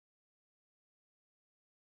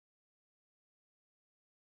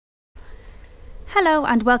Hello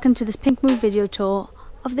and welcome to this Pinkmove video tour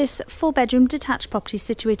of this 4-bedroom detached property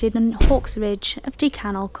situated in Hawks Ridge of D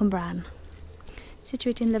Canol, Cwmbran.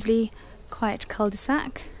 Situated in lovely quiet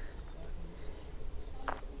cul-de-sac,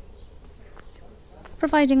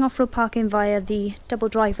 providing off-road parking via the double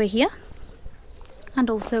driveway here and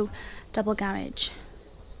also double garage.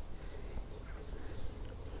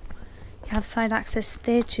 You have side access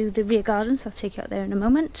there to the rear garden, so I'll take you out there in a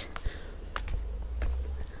moment.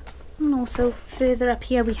 And also further up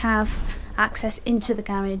here we have access into the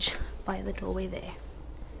garage via the doorway there.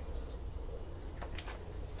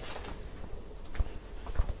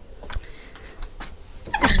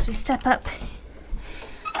 So as we step up,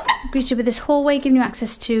 I'll greet you with this hallway giving you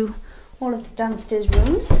access to all of the downstairs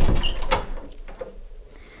rooms.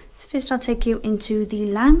 So first I'll take you into the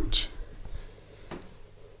lounge.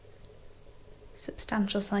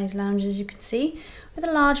 Substantial size lounge, as you can see, with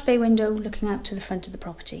a large bay window looking out to the front of the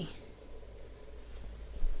property.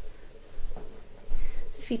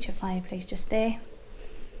 Feature fireplace just there.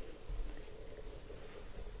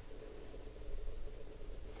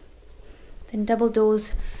 Then double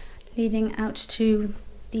doors leading out to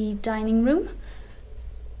the dining room.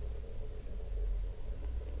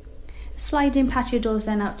 Slide-in patio doors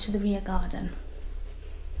then out to the rear garden.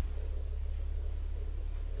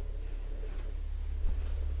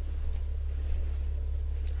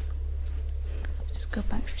 Just go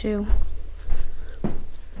back through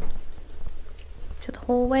to the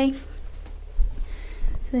hallway.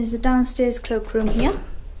 So there's a downstairs cloakroom here.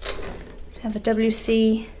 So you have a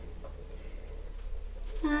WC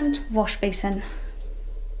and wash basin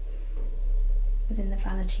within the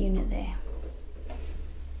vanity unit there.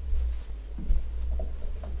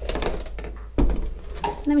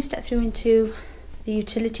 And then we step through into the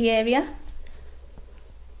utility area.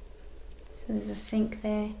 So there's a sink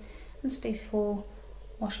there and space for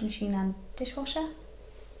washing machine and dishwasher.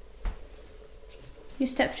 You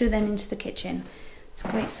step through then into the kitchen. It's a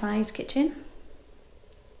great size kitchen.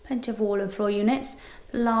 Plenty of wall and floor units.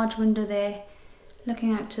 The large window there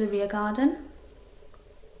looking out to the rear garden.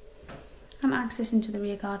 And access into the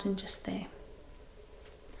rear garden just there.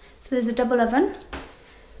 So there's a double oven.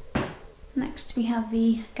 Next we have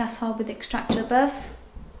the gas hob with the extractor above.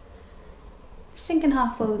 Sink and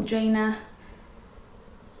half full with drainer.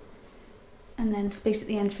 And then space at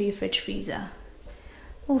the end for your fridge freezer.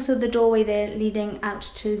 Also the doorway there leading out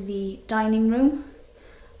to the dining room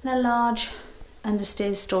and a large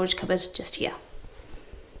understairs storage cupboard just here.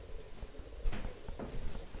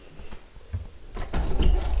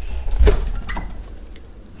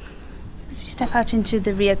 As we step out into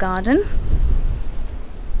the rear garden,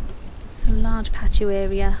 there's a large patio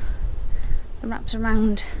area that wraps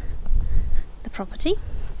around the property.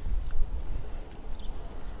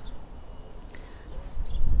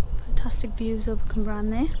 Fantastic views over Cwmbran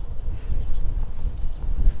there.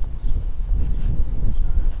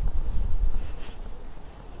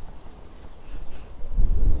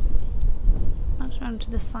 Out around to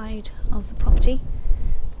the side of the property.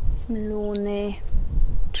 Some lawn there,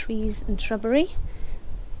 trees and shrubbery.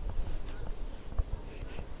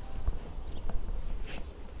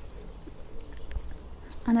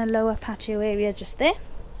 And a lower patio area just there.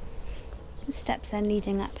 The steps then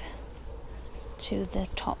leading up to the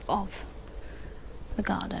top of the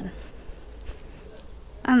garden,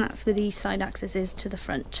 and that's where the side access is to the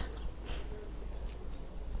front.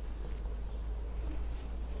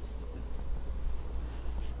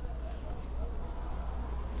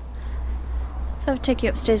 So I'll take you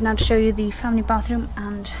upstairs now to show you the family bathroom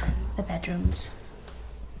and the bedrooms.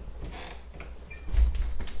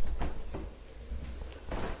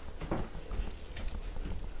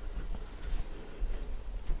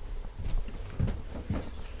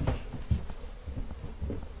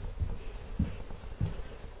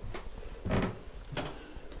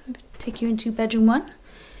 Take you into bedroom 1.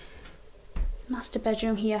 Master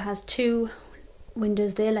bedroom here has 2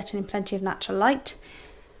 windows there, letting in plenty of natural light,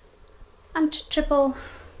 and triple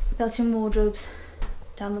built-in wardrobes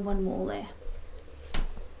down the one wall there.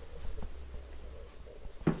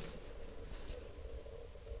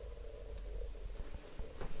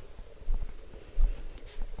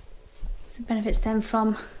 So benefits then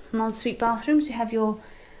from an ensuite bathroom. So you have your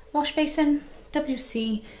wash basin,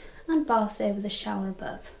 WC and bath there with a shower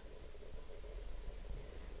above.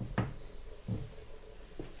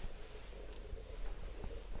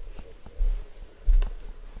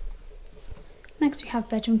 Next we have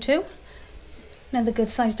bedroom 2, another good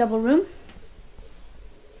sized double room.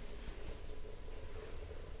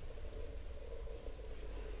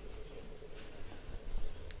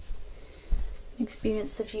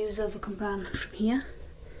 Experience the views over Cwmbran from here.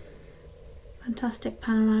 Fantastic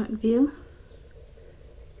panoramic view.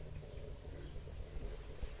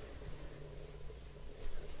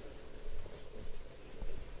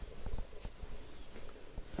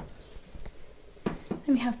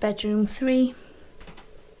 Then we have bedroom 3.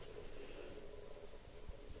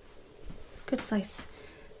 Good size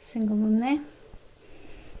single room there.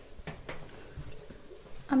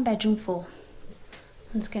 And bedroom 4.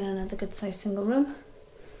 Once again, another good size single room.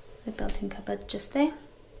 The built-in cupboard just there.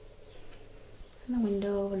 And the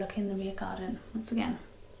window overlooking the rear garden once again.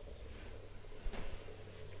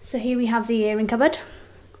 So here we have the airing cupboard.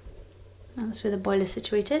 That's where the boiler is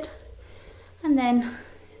situated. And then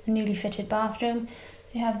the newly fitted bathroom.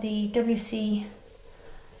 So you have the WC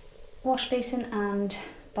wash basin and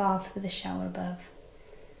bath with a shower above.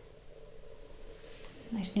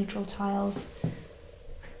 Nice neutral tiles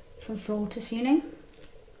from floor to ceiling.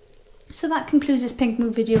 So that concludes this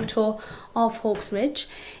Pinkmove video tour of Hawks Ridge.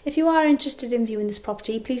 If you are interested in viewing this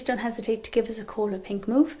property, please don't hesitate to give us a call at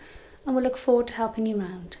Pinkmove, and we'll look forward to helping you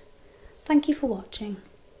round. Thank you for watching.